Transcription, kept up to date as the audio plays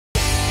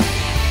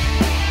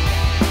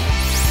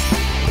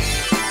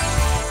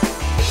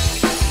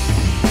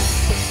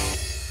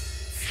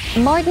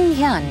Martin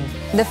Hyun,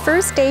 the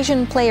first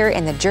Asian player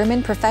in the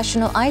German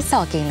Professional Ice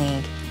Hockey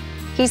League.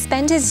 He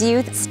spent his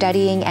youth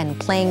studying and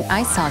playing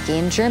ice hockey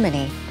in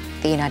Germany,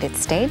 the United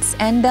States,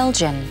 and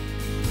Belgium.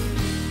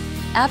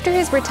 After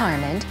his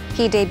retirement,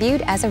 he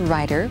debuted as a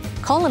writer,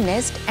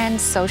 columnist, and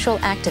social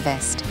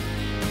activist.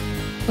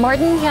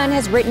 Martin Hyun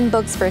has written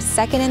books for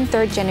second and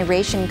third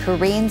generation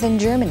Koreans in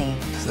Germany.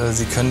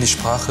 Sie können die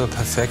Sprache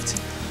perfekt.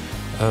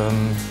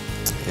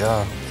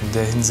 Ja, in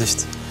der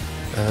Hinsicht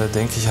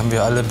denke ich, haben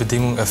wir alle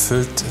Bedingungen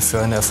erfüllt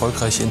für eine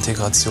erfolgreiche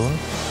Integration.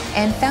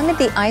 And founded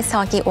the ice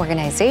hockey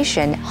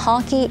organization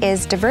Hockey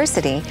is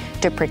Diversity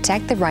to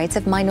protect the rights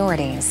of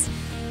minorities.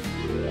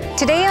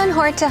 Today on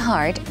Heart to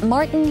Heart,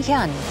 Martin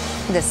Hyun,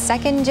 the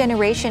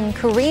second-generation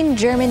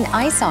Korean-German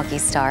ice hockey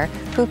star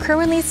who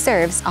currently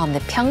serves on the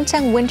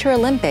PyeongChang Winter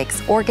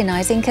Olympics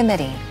organizing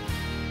committee.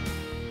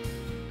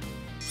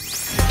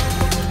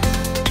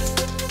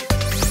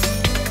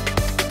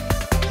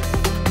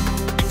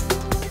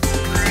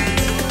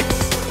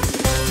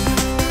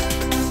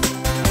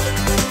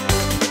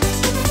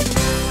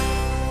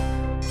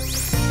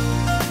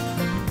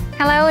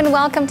 Hello and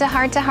welcome to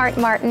Heart,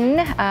 Martin.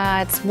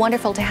 It's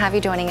wonderful to have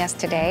you joining us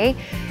today.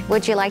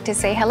 Would you like to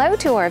say hello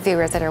to our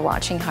viewers that are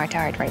watching Heart to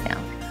Heart right now?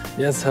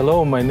 Yes,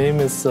 hello. My name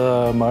is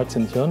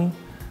Martin Hyun.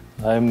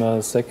 I'm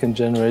a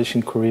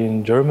second-generation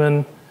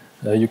Korean-German.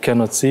 You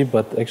cannot see,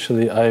 but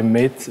actually I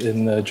made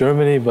in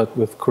Germany, but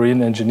with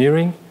Korean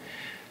engineering.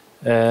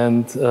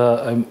 And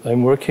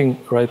I'm working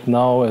right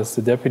now as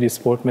the deputy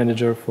sport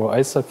manager for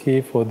ice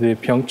hockey for the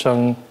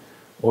PyeongChang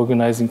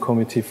organizing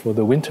committee for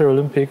the Winter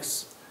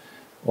Olympics.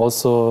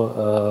 Also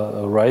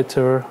a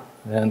writer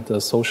and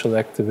a social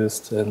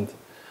activist, and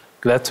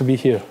glad to be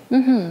here.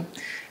 Mm-hmm.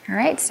 All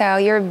right, so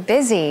you're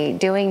busy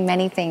doing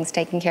many things,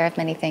 taking care of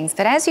many things.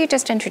 But as you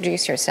just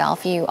introduced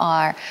yourself, you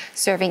are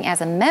serving as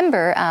a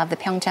member of the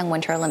PyeongChang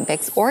Winter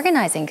Olympics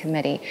organizing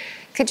committee.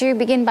 Could you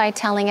begin by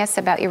telling us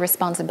about your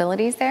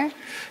responsibilities there?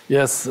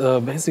 Yes,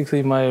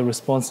 basically my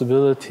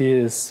responsibility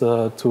is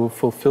to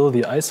fulfill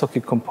the ice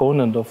hockey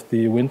component of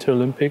the Winter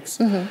Olympics.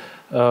 Mm-hmm.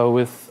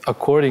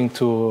 According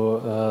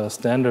to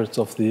standards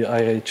of the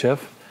IHF,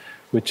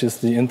 which is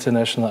the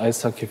International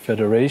Ice Hockey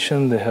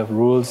Federation. They have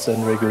rules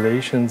and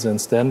regulations and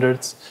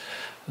standards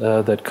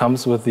that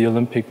comes with the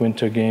Olympic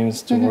Winter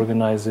Games to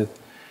organize it.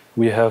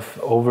 We have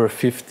over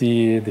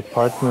 50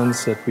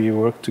 departments that we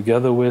work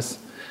together with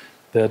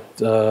that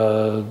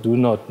do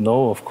not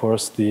know, of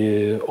course,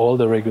 all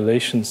the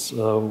regulations,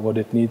 what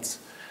it needs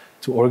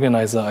to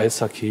organize the ice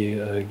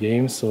hockey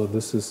games. So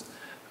this is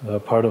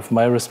part of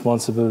my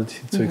responsibility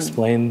to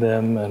explain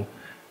them and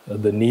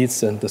the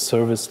needs and the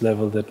service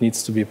level that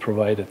needs to be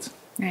provided.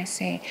 I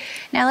see.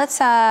 Now let's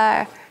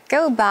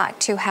go back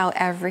to how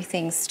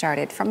everything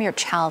started, from your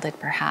childhood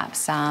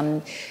perhaps.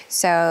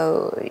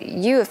 So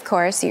you, of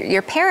course,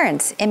 your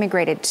parents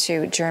immigrated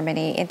to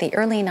Germany in the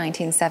early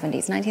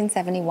 1970s.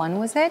 1971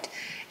 was it?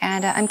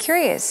 And I'm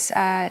curious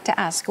to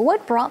ask,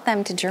 what brought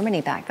them to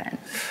Germany back then?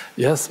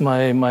 Yes,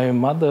 my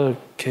mother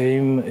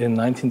came in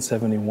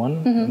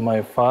 1971.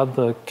 My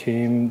father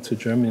came to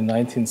Germany in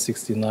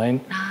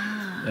 1969.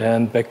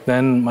 And back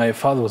then, my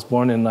father was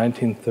born in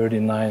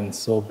 1939.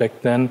 So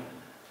back then,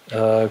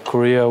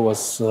 Korea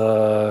was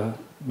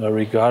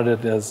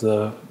regarded as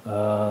a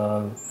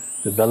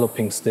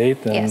developing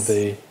state, and yes.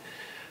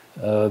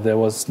 There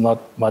was not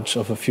much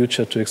of a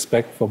future to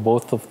expect for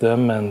both of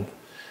them, and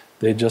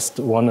they just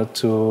wanted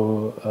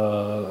to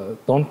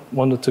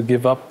wanted to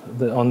give up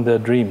on their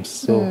dreams.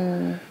 So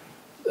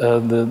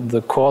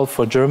the call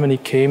for Germany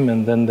came,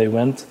 and then they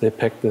went. They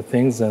packed their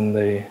things and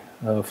they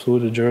flew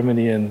to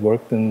Germany and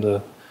worked in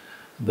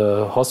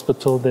the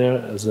hospital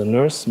there as a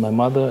nurse, my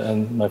mother,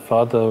 and my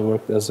father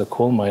worked as a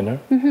coal miner.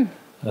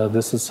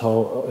 This is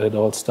how it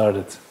all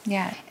started.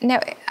 Yeah.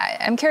 Now,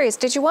 I'm curious,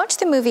 did you watch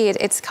the movie?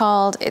 It's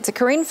a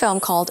Korean film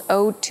called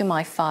Ode to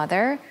My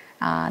Father.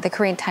 The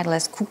Korean title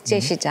is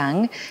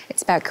국제시장.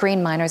 It's about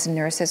Korean miners and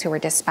nurses who were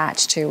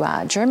dispatched to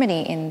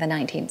Germany in the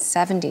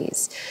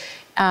 1970s.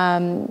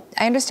 I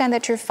understand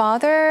that your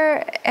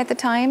father at the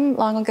time,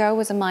 long ago,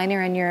 was a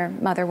miner and your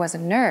mother was a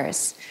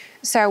nurse.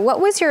 So what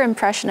was your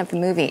impression of the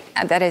movie?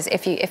 That is,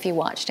 if you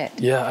watched it.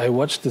 Yeah, I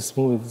watched this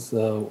movie. It's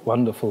a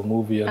wonderful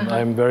movie, and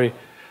I'm very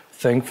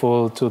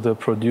thankful to the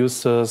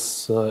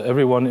producers,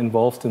 everyone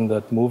involved in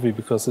that movie,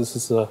 because this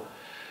is a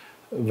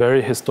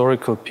very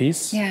historical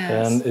piece, yes.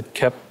 And it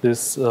kept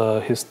this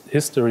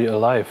history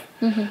alive.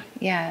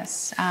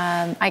 Yes,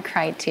 I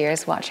cried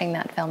tears watching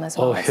that film as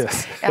well. Oh,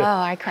 yes. Oh,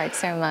 I cried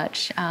so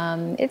much.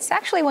 It's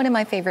actually one of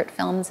my favorite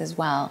films as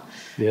well.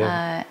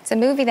 Yeah. It's a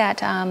movie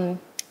that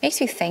makes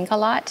you think a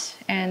lot,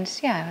 and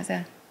yeah, it was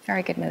a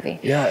very good movie.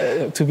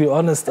 Yeah, to be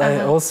honest,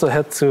 I also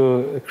had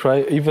to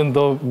cry, even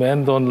though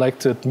men don't like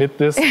to admit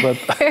this, but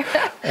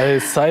I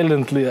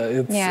silently,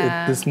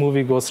 this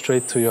movie goes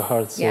straight to your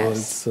heart, so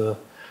yes. It's,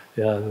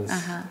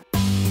 yeah.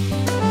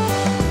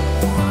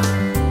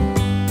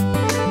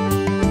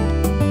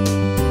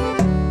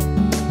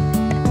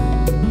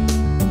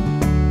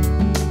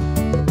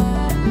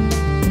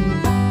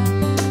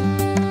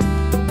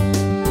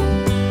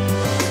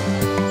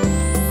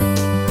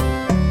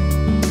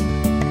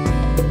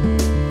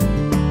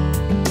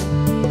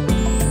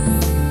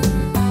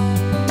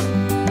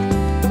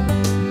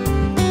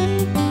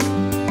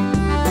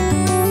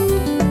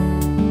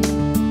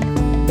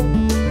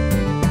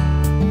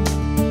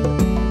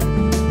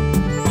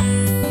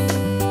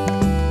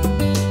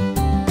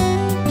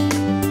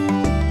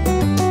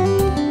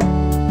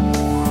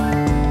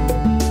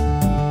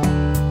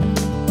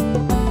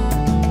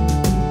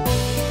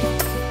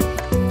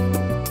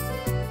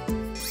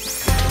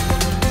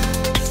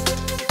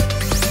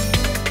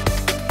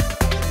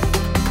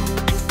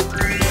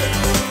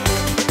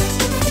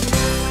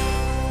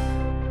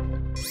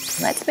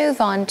 Let's move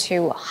on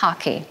to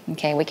hockey.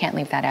 Okay, we can't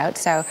leave that out.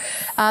 So,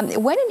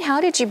 when and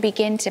how did you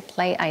begin to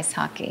play ice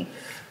hockey?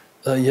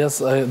 Yes,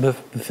 the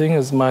thing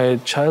is, my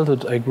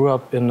childhood, I grew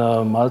up in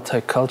a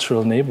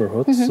multicultural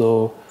neighborhood,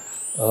 so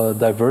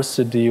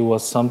diversity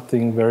was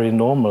something very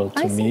normal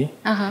to me.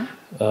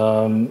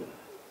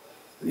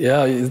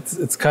 Yeah,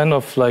 it's kind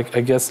of like,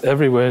 I guess,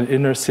 everywhere in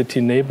inner city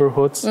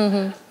neighborhoods,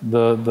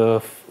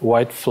 the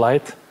white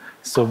flight.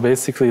 So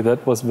basically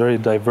that was very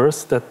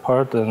diverse, that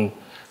part. And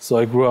so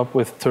I grew up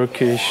with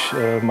Turkish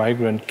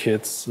migrant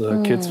kids,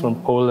 kids from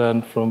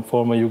Poland, from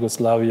former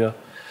Yugoslavia,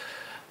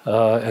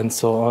 and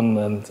so on.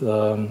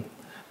 And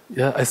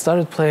yeah, I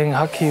started playing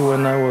hockey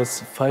when I was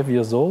 5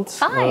 years old.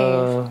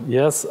 5?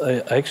 Yes,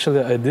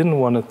 I didn't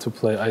want to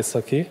play ice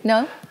hockey.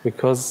 No?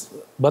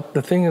 But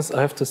the thing is,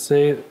 I have to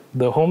say,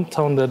 the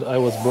hometown that I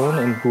was born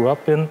and grew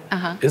up in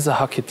is a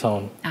hockey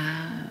town.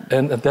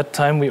 And at that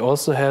time, we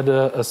also had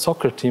a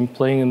soccer team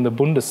playing in the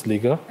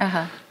Bundesliga.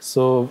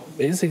 So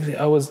basically,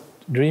 I was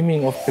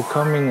dreaming of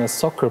becoming a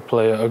soccer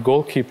player, a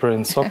goalkeeper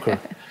in soccer.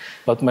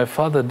 But my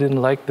father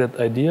didn't like that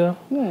idea.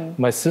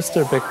 My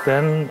sister back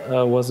then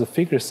was a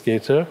figure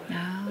skater.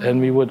 And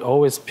we would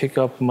always pick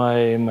up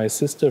my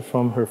sister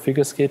from her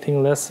figure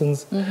skating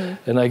lessons.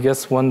 And I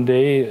guess one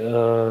day,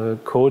 a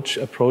coach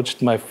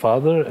approached my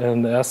father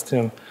and asked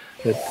him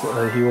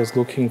that he was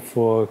looking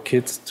for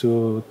kids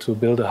to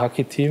build a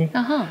hockey team.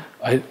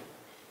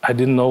 I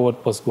didn't know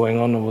what was going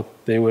on or what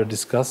they were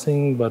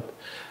discussing, but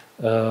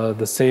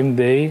the same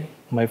day,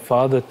 my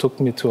father took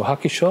me to a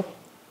hockey shop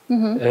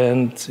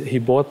and he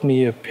bought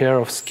me a pair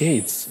of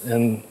skates.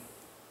 And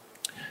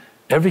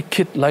every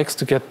kid likes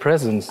to get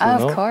presents, you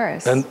know? Of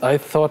course. And I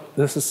thought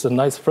this is a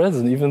nice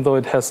present, even though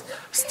it has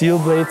steel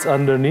blades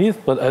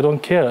underneath, but I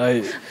don't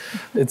care.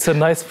 It's a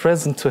nice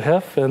present to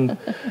have. And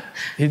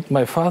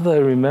my father,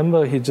 I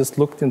remember, he just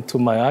looked into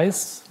my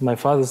eyes. My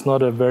father's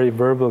not a very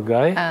verbal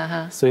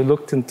guy. So he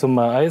looked into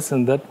my eyes,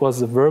 and that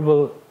was a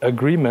verbal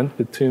agreement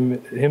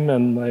between him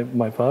and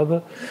my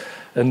father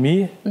and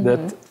me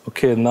that,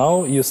 okay,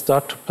 now you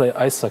start to play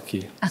ice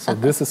hockey. So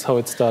this is how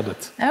it started.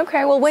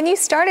 Okay, well, when you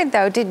started,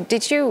 though,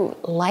 did you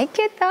like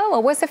it, though?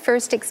 What was the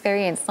first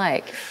experience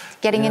like?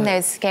 Getting in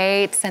those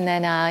skates and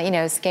then, you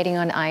know, skating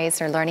on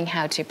ice or learning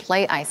how to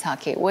play ice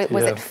hockey.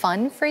 Was it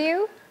fun for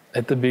you?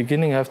 At the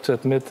beginning, I have to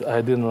admit,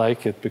 I didn't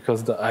like it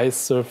because the ice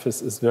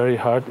surface is very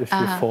hard if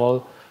you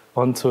fall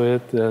onto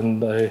it.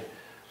 And I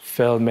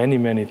fell many,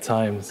 many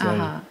times.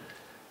 And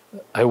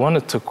I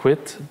wanted to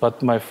quit,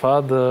 but my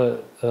father,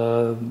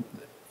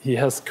 he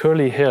has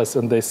curly hairs,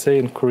 and they say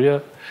in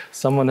Korea,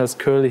 someone has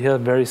curly hair,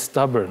 very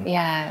stubborn.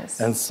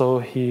 Yes. And so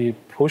he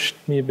pushed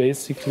me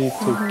basically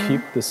to keep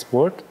the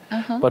sport.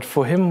 But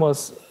for him,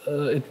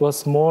 it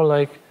was more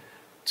like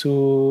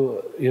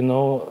to, you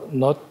know,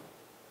 not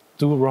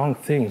do wrong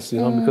things, you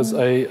know, because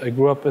I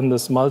grew up in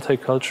this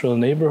multicultural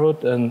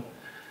neighborhood, and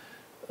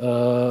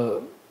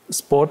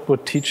sport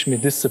would teach me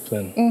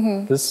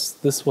discipline.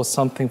 This was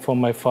something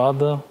from my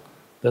father.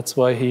 That's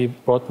why he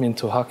brought me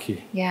into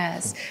hockey.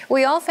 Yes.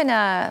 We often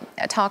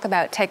talk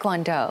about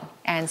Taekwondo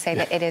and say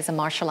that it is a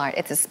martial art.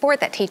 It's a sport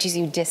that teaches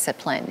you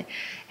discipline.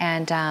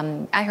 And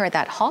I heard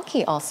that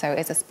hockey also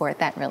is a sport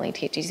that really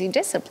teaches you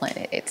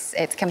discipline. It's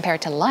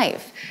compared to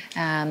life.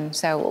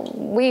 So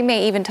we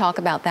may even talk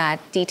about that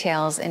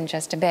details in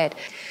just a bit.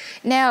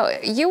 Now,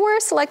 you were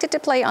selected to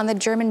play on the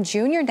German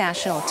junior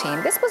national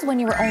team. This was when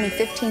you were only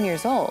 15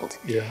 years old.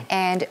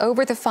 And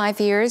over the 5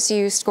 years,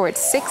 you scored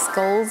 6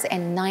 goals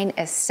and 9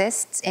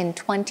 assists in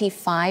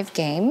 25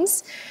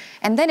 games.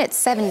 And then at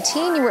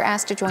 17, you were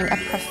asked to join a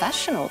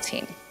professional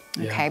team.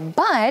 Okay,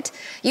 but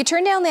you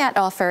turned down that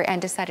offer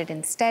and decided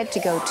instead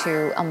to go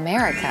to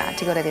America,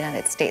 to go to the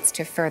United States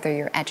to further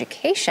your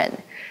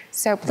education.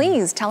 So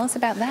please tell us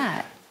about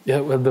that. Yeah,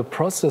 well, the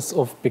process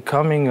of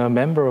becoming a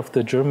member of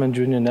the German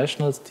junior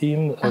nationals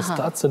team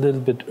starts a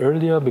little bit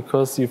earlier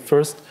because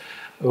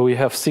we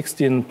have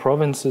 16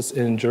 provinces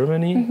in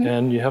Germany,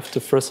 and you have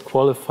to first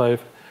qualify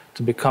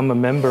to become a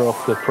member of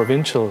the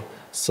provincial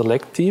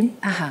select team.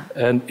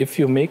 And if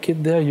you make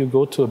it there, you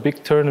go to a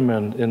big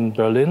tournament in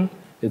Berlin.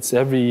 It's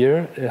every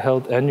year,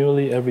 held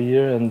annually every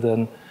year, and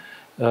then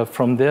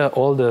from there,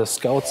 all the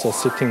scouts are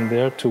sitting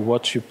there to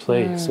watch you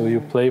play. So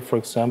you play, for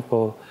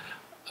example,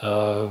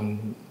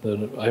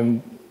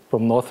 I'm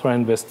from North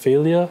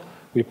Rhine-Westphalia.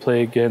 We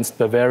play against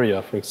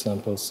Bavaria, for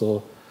example.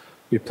 So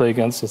we play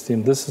against this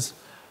team. This is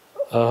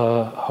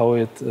how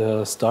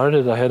it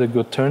started. I had a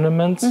good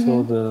tournament,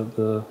 so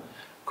the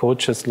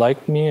coaches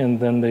liked me, and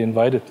then they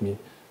invited me.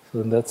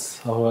 So that's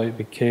how I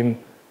became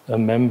a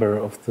member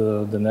of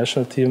the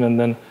national team. And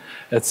then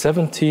at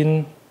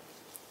 17,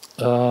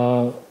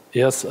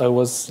 yes, I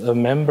was a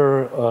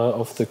member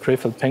of the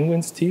Krefeld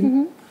Penguins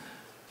team.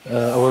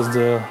 I was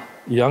the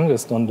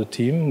youngest on the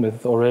team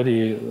with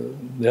already,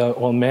 they're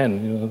all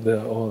men, you know,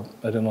 they're all,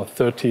 I don't know,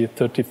 30,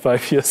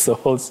 35 years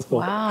old. So,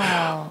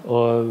 wow.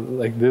 Or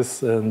like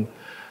this. And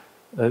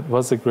it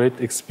was a great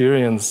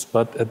experience.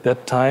 But at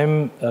that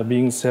time,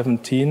 being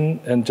 17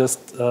 and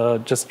just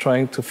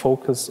trying to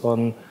focus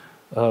on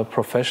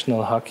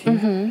professional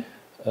hockey,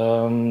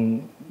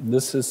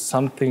 This is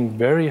something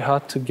very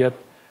hard to get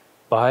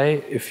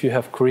by if you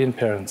have Korean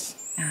parents.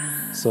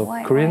 So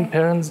Korean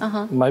parents,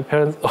 my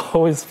parents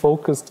always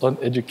focused on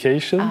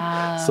education.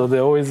 So they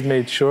always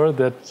made sure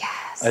that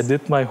I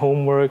did my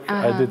homework,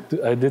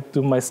 I did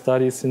do my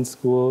studies in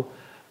school.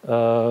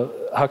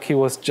 Hockey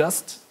was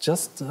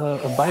just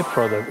a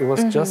byproduct. It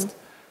was just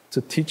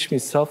to teach me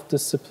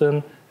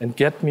self-discipline and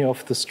get me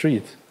off the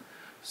street.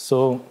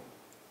 So,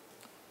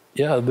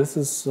 yeah, this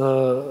is,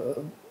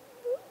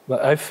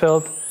 I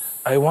felt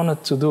I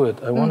wanted to do it.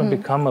 I want to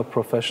become a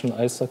professional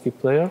ice hockey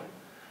player.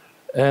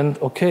 And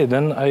okay,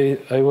 then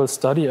I will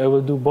study, I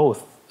will do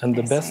both. And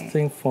the best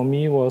thing for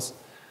me was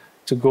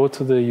to go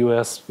to the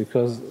US,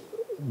 because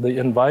the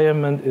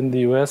environment in the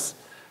US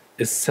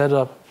is set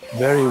up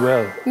very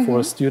well for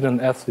a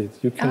student athlete.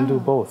 You can do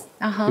both.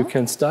 You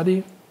can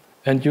study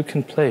and you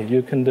can play.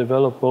 You can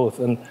develop both.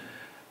 And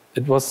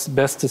it was the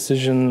best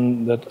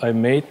decision that I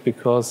made,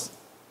 because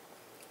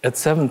at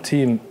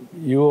 17,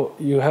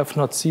 you have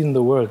not seen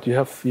the world. You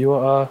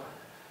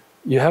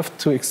have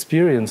to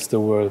experience the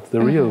world,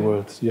 the real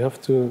world. You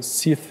have to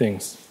see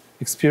things,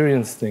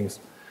 experience things.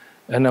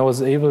 And I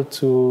was able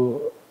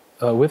to,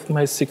 with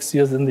my 6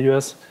 years in the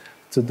US,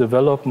 to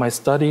develop my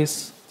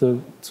studies,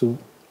 to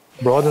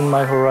broaden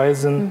my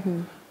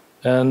horizon,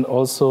 and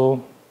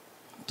also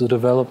to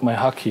develop my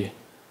hockey.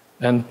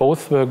 And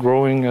both were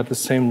growing at the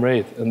same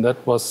rate, and that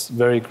was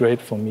very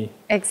great for me.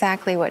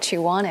 Exactly what you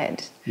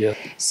wanted. Yeah.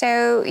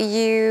 So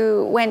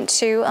you went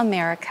to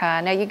America.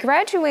 Now you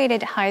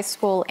graduated high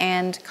school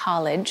and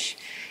college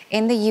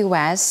in the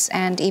US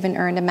and even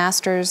earned a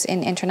master's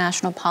in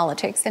international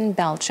politics in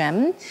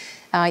Belgium.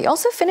 You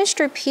also finished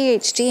your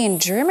PhD in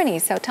Germany,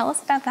 so tell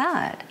us about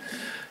that.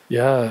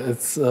 Yeah,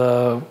 it's,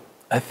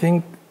 I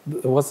think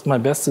it was my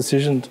best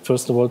decision,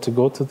 first of all, to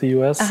go to the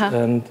US.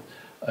 And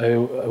I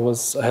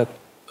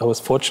was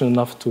fortunate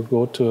enough to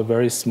go to a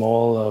very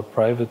small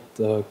private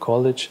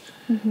college,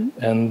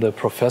 and the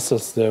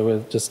professors there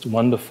were just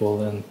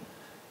wonderful, and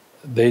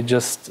they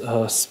just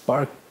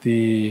sparked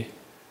the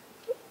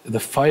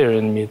fire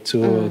in me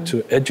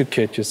to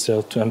educate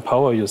yourself, to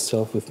empower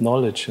yourself with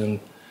knowledge, and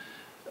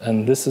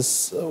this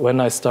is when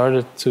I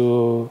started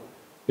to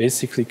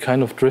basically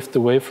kind of drift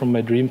away from my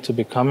dream to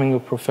becoming a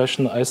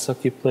professional ice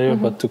hockey player,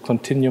 but to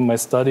continue my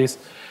studies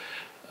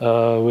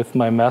with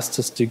my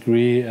master's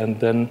degree, and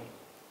then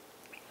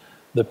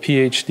the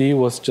PhD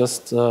was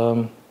just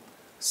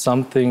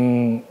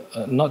something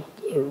not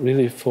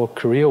really for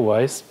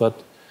career-wise, but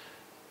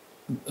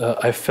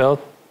I felt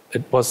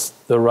it was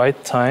the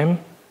right time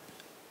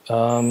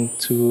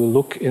to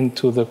look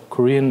into the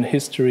Korean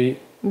history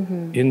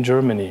in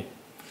Germany.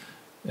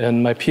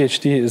 And my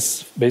PhD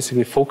is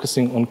basically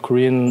focusing on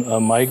Korean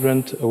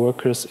migrant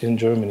workers in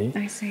Germany.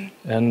 I see.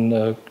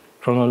 And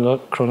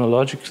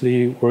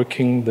chronologically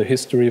working the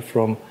history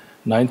from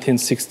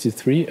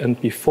 1963 and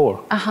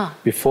before.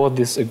 Before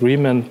this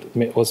agreement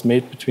was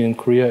made between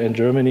Korea and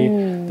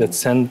Germany that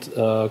sent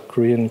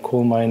Korean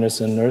coal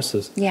miners and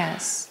nurses.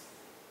 Yes.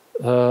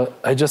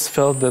 I just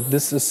felt that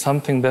this is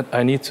something that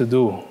I need to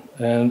do,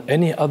 and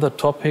any other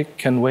topic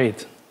can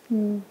wait.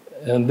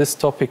 And this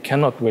topic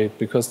cannot wait,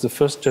 because the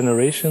first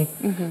generation,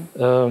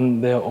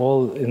 they're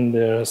all in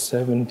their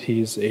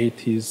 70s,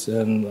 80s,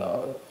 and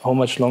how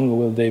much longer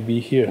will they be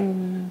here?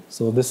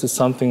 So this is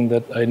something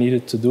that I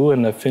needed to do,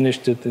 and I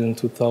finished it in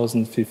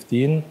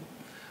 2015.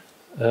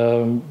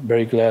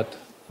 Very glad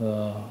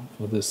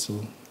for this. So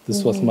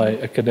this was my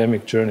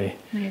academic journey.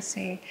 I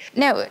see.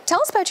 Now,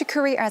 tell us about your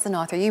career as an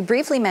author. You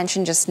briefly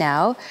mentioned just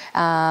now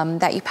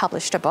that you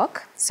published a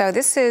book. So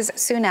this is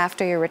soon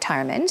after your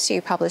retirement.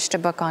 You published a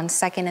book on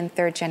second and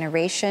third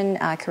generation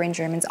Korean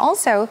Germans,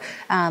 also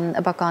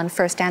a book on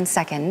first and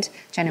second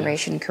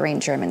generation Korean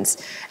Germans,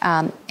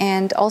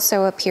 and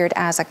also appeared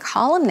as a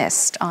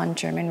columnist on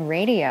German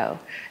radio.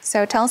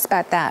 So tell us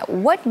about that.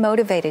 What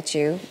motivated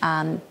you?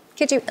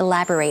 Could you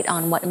elaborate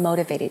on what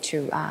motivated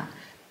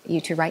you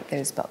to write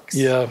those books?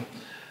 Yeah,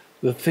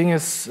 the thing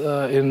is,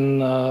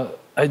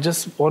 I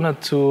just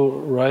wanted to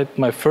write,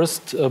 my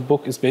first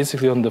book is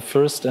basically on the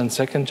first and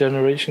second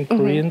generation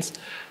Koreans,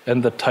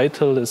 and the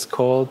title is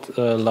called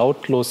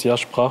Lautlos ja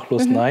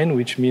sprachlos nein,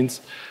 which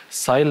means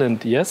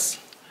silent yes,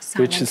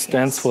 which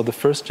stands for the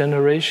first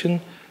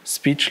generation,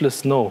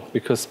 speechless no,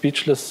 because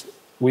speechless,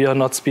 we are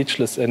not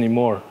speechless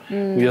anymore.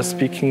 We are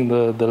speaking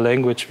the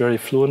language very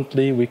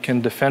fluently. We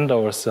can defend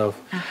ourselves.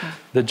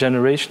 The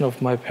generation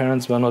of my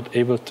parents were not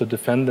able to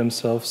defend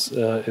themselves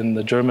in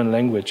the German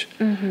language.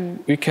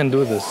 We can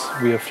do this.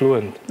 We are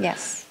fluent.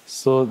 Yes.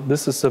 So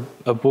this is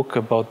a book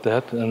about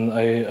that, and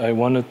I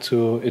wanted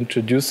to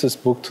introduce this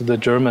book to the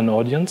German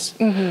audience,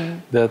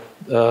 that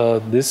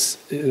this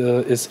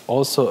is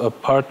also a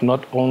part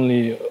not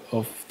only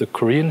of the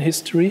Korean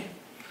history,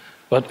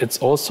 but it's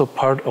also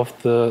part of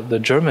the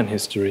German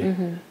history.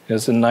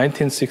 Because in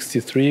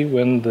 1963,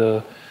 when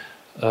the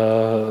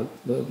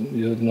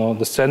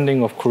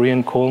sending of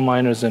Korean coal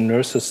miners and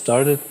nurses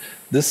started,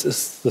 this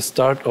is the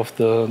start of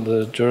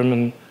the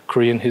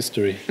German-Korean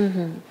history.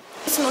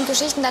 Und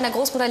Geschichten deiner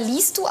Großmutter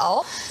liest du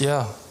auch?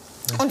 Ja,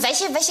 Und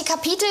welche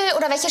Kapitel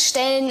oder welche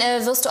Stellen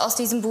wirst du aus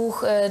diesem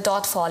Buch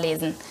dort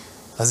vorlesen?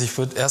 Also ich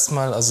würde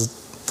erstmal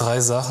 3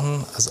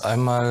 Sachen. Also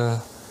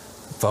einmal,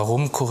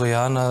 warum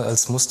Koreaner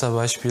als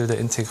Musterbeispiel der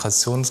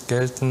Integration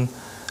gelten,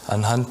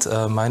 anhand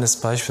meines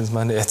Beispiels,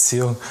 meiner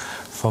Erziehung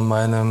von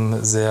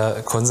meinem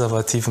sehr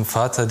konservativen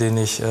Vater, den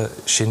ich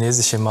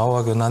chinesische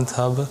Mauer genannt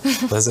habe,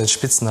 weil sein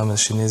Spitzname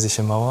ist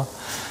chinesische Mauer.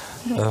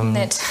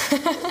 Nett.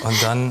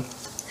 Und dann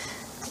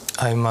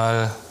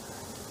einmal,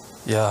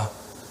 ja,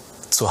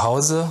 zu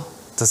Hause,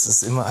 dass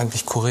es immer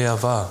eigentlich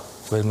Korea war,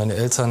 weil meine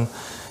Eltern,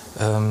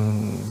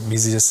 wie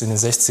sie es in den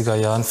 60er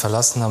Jahren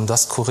verlassen haben,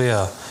 das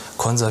Korea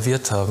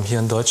konserviert haben, hier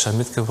in Deutschland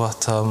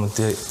mitgebracht haben und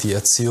die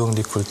Erziehung,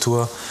 die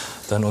Kultur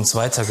dann uns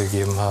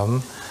weitergegeben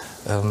haben.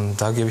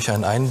 Da gebe ich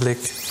einen Einblick.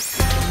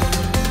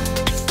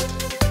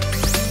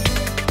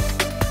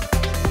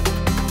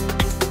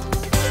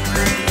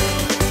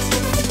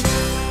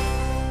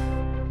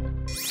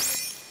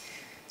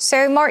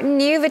 So, Martin,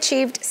 you've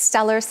achieved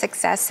stellar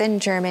success in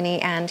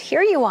Germany, and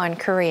here you are in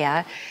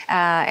Korea.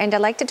 And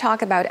I'd like to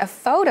talk about a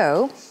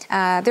photo.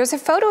 There's a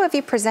photo of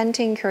you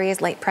presenting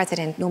Korea's late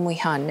president, Martin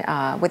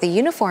Hyun, with a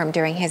uniform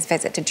during his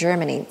visit to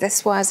Germany.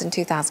 This was in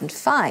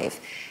 2005.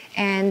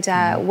 And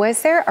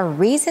was there a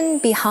reason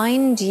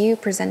behind you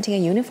presenting a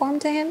uniform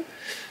to him?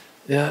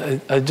 Yeah,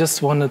 I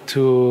just wanted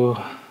to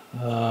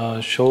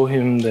show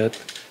him that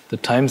the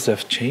times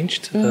have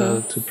changed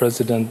to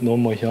President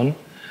Martin Hyun.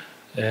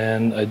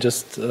 And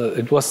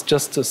it was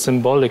just a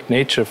symbolic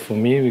nature for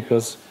me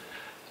because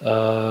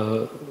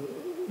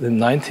in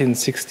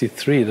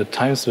 1963 the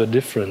times were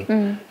different,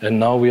 and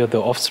now we are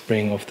the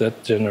offspring of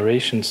that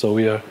generation. So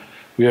we are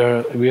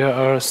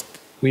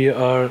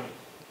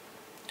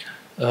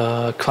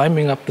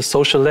climbing up the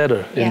social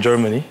ladder in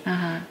Germany.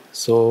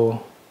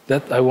 So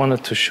that I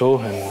wanted to show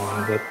him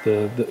that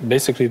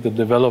basically the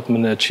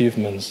development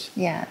achievements.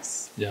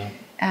 Yes. Yeah.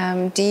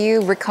 Do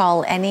you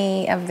recall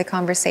any of the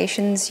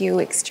conversations you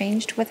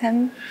exchanged with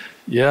him?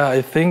 Yeah,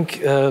 I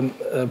think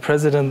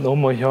President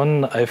Martin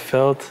Hyun, I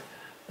felt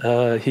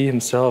he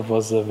himself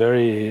was a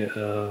very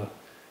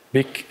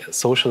big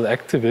social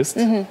activist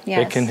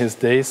back in his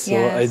days. So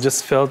I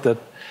just felt that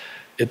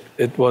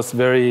it was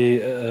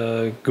very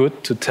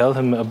good to tell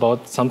him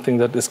about something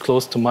that is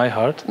close to my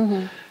heart.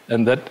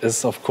 And that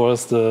is, of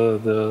course,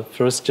 the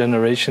first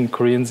generation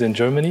Koreans in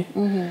Germany.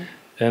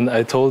 And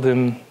I told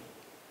him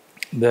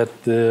that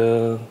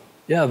the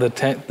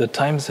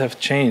times have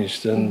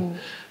changed, and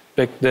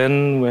back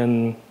then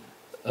when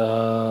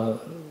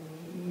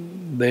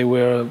they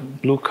were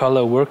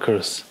blue-collar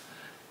workers,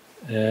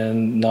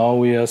 and now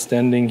we are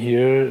standing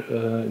here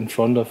in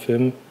front of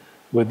him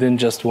within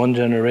just one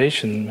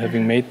generation,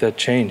 having made that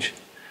change.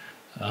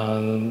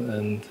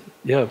 And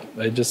yeah,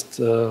 I just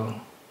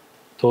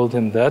told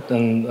him that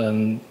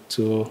and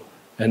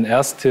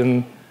asked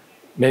him.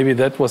 Maybe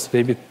that was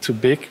too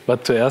big,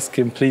 but to ask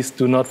him, please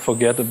do not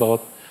forget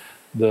about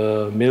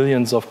the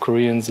millions of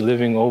Koreans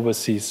living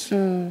overseas.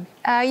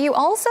 You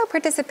also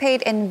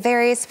participate in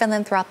various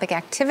philanthropic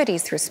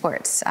activities through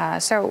sports.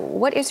 So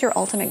what is your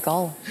ultimate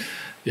goal?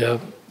 Yeah,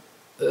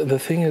 the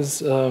thing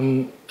is,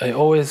 I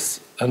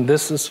always, and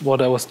this is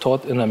what I was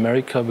taught in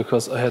America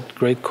because I had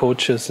great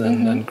coaches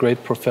and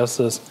great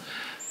professors,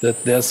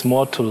 that there's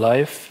more to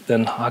life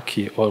than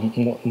hockey or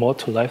more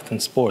to life than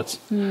sports.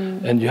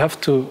 And you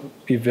have to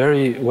be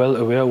very well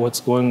aware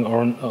what's going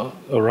on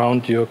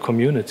around your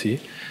community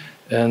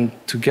and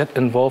to get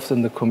involved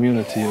in the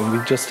community. And we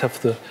just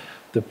have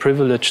the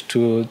privilege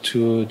to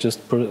just,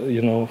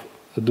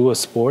 do a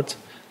sport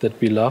that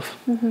we love.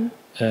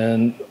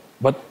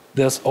 But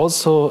there's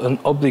also an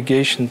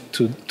obligation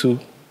to do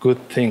good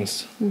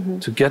things,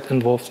 to get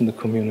involved in the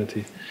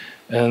community.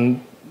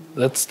 And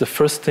that's the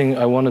first thing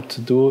I wanted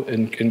to do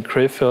in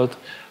Krefeld.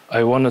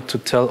 I wanted to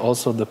tell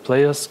also the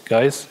players,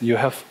 guys, you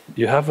have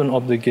an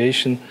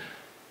obligation.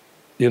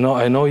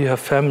 I know you have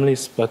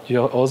families, but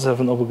you also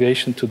have an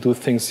obligation to do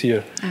things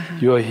here.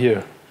 You are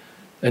here,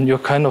 and you're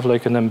kind of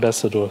like an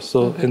ambassador.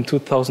 So in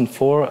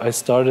 2004, I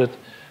started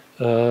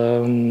I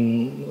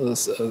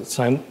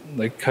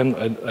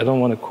don't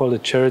want to call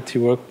it charity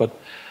work, but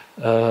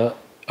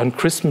on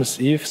Christmas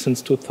Eve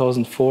since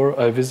 2004,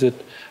 I visit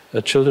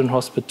a children's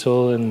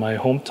hospital in my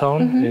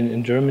hometown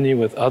in Germany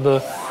with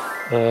other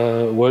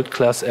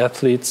world-class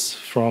athletes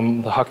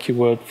from the hockey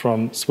world,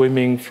 from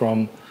swimming,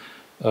 from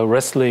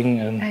wrestling,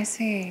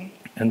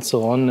 and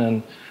so on.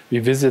 And we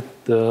visit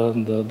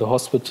the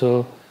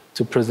hospital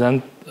to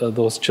present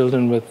those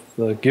children with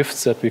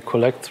gifts that we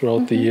collect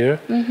throughout the year,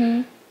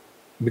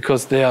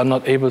 because they are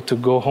not able to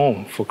go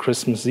home for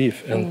Christmas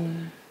Eve.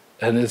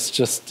 And it's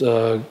just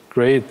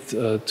great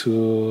it's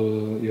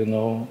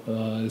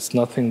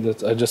nothing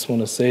that I just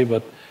want to say,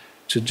 but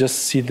to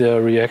just see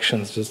their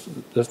reactions,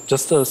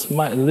 just a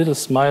little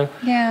smile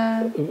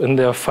when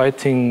they are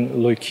fighting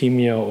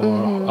leukemia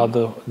or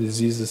other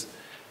diseases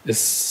is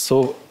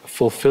so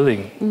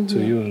fulfilling to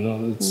you.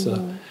 It's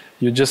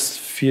you just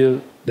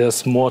feel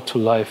there's more to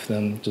life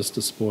than just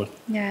a sport.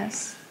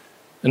 Yes.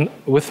 And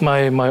with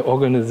my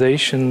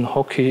organization,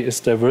 Hockey is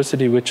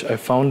Diversity, which I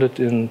founded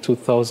in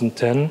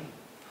 2010,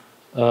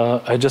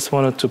 I just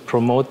wanted to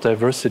promote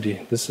diversity.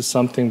 This is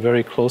something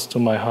very close to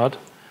my heart.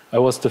 I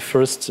was the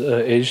first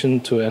Asian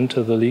to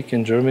enter the league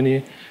in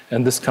Germany,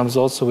 and this comes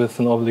also with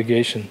an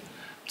obligation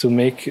to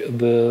make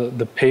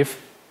the pay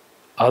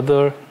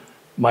other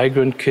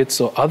migrant kids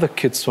or other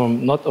kids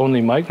from, not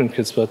only migrant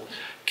kids, but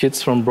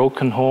kids from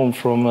broken home,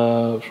 from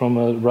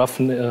a rough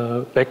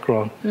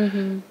background,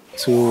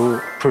 to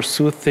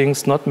pursue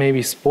things, not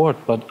maybe sport,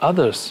 but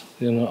others,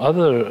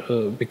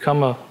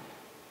 become a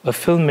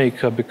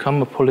filmmaker,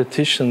 become a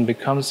politician,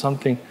 become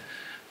something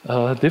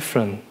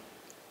different.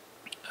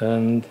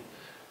 And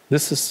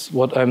this is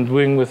what I'm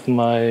doing with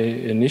my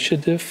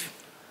initiative.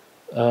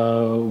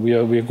 We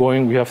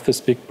have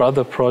this Big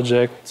Brother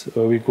project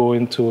where we go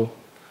into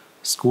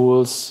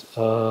schools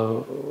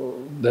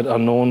that are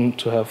known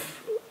to have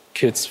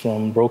kids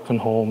from broken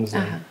homes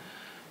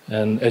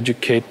and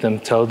educate them,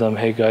 tell them,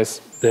 hey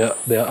guys,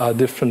 there are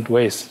different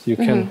ways.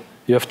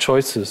 You have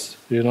choices.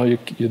 You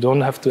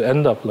don't have to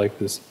end up like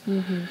this.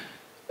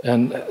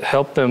 And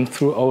help them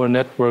through our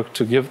network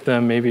to give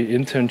them maybe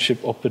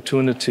internship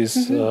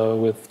opportunities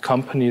with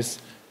companies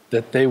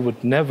that they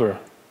would never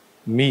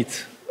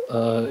meet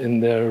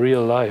in their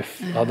real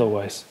life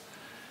otherwise.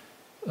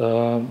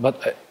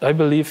 But I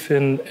believe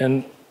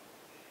in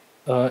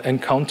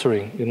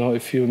encountering.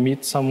 If you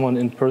meet someone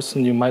in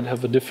person, you might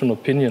have a different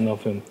opinion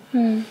of him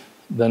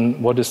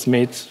than what is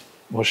made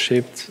or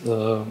shaped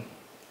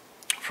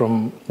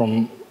from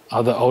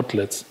other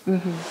outlets.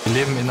 Wir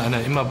leben in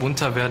einer immer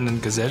bunter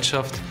werdenden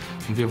Gesellschaft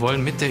und wir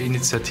wollen mit der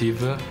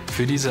Initiative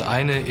für diese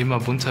eine immer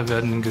bunter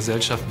werdenden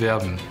Gesellschaft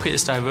werben.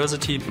 PS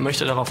Diversity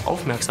möchte darauf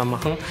aufmerksam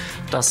machen,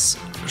 dass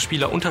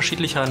Spieler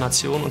unterschiedlicher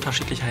Nationen,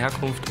 unterschiedlicher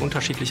Herkunft,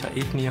 unterschiedlicher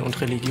Ethnie und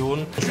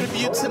Religion.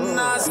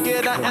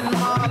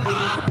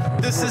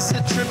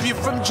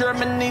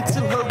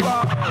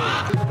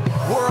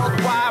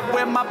 Worldwide,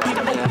 where my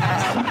people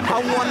at?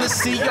 I wanna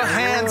see your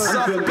hands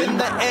up in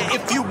the air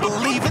if you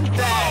believe in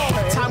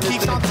that. Time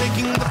keeps on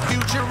ticking, the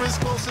future is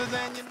closer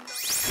than you know.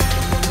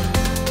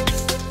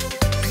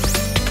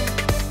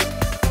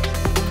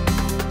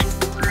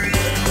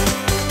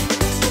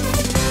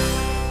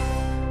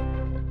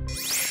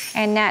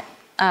 And Nat,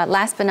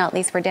 last but not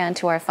least, we're down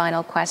to our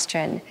final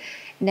question.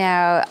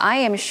 Now, I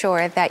am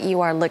sure that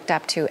you are looked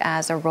up to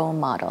as a role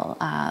model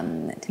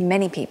to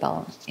many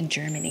people in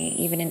Germany,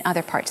 even in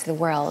other parts of the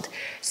world.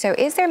 So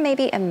is there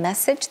maybe a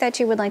message that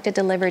you would like to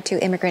deliver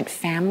to immigrant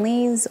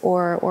families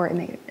or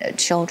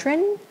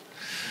children?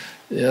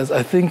 Yes,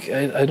 I think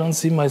I don't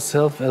see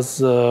myself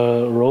as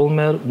a role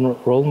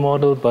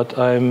model, but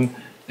I'm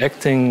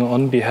acting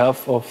on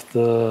behalf of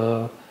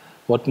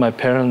what my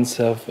parents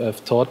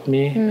have taught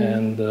me.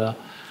 And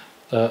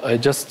I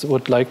just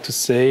would like to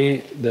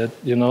say that,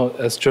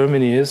 as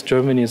Germany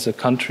is a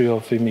country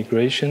of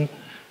immigration,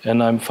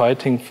 and I'm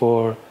fighting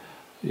for,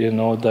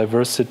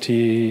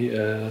 diversity,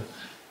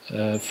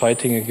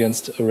 fighting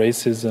against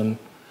racism.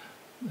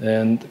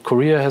 And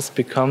Korea has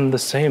become the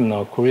same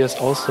now. Korea is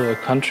also a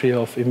country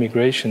of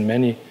immigration.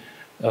 Many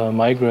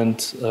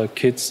migrant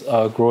kids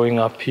are growing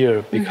up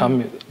here,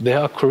 they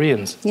are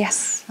Koreans.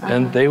 Yes.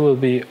 And they will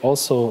be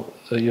also,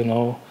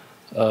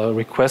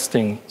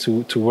 requesting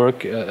to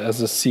work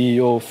as a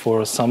CEO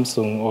for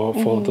Samsung or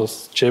for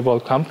those chaebol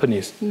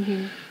companies.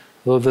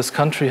 So this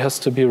country has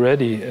to be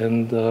ready,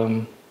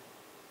 and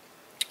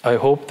I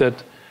hope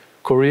that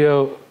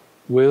Korea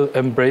will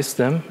embrace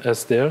them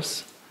as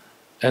theirs,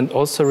 and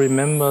also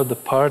remember the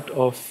part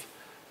of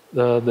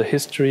the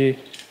history,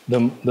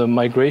 the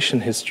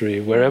migration history,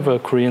 wherever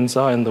Koreans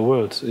are in the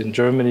world, in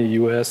Germany,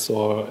 US,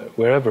 or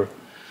wherever,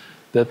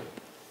 that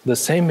the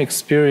same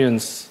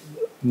experience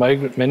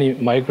many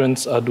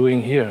migrants are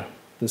doing here.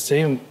 The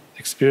same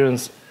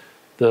experience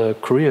the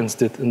Koreans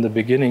did in the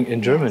beginning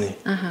in Germany.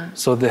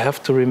 So they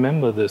have to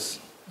remember this.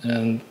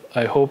 And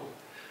I hope,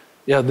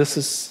 this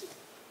is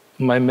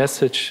my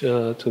message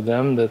to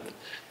them, that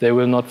they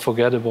will not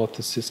forget about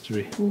this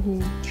history.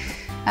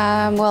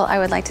 Well, I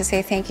would like to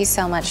say thank you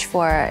so much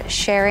for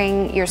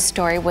sharing your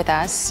story with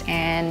us.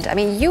 And I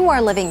mean, you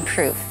are living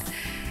proof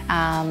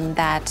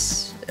that,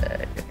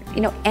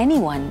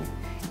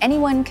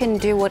 anyone can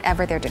do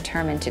whatever they're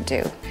determined to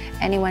do.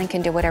 Anyone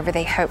can do whatever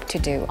they hope to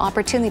do.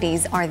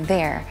 Opportunities are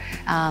there.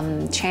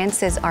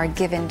 Chances are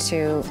given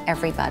to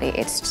everybody.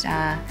 It's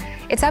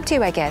up to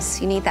you, I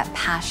guess. You need that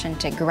passion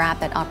to grab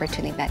that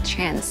opportunity, that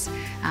chance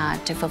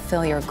to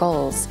fulfill your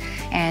goals.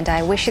 And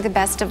I wish you the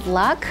best of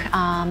luck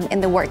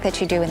in the work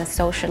that you do in the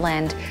social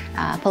and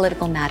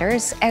political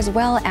matters, as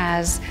well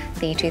as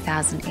the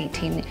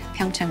 2018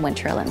 PyeongChang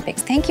Winter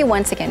Olympics. Thank you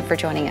once again for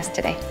joining us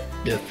today.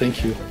 Yeah,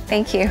 thank you.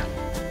 Thank you.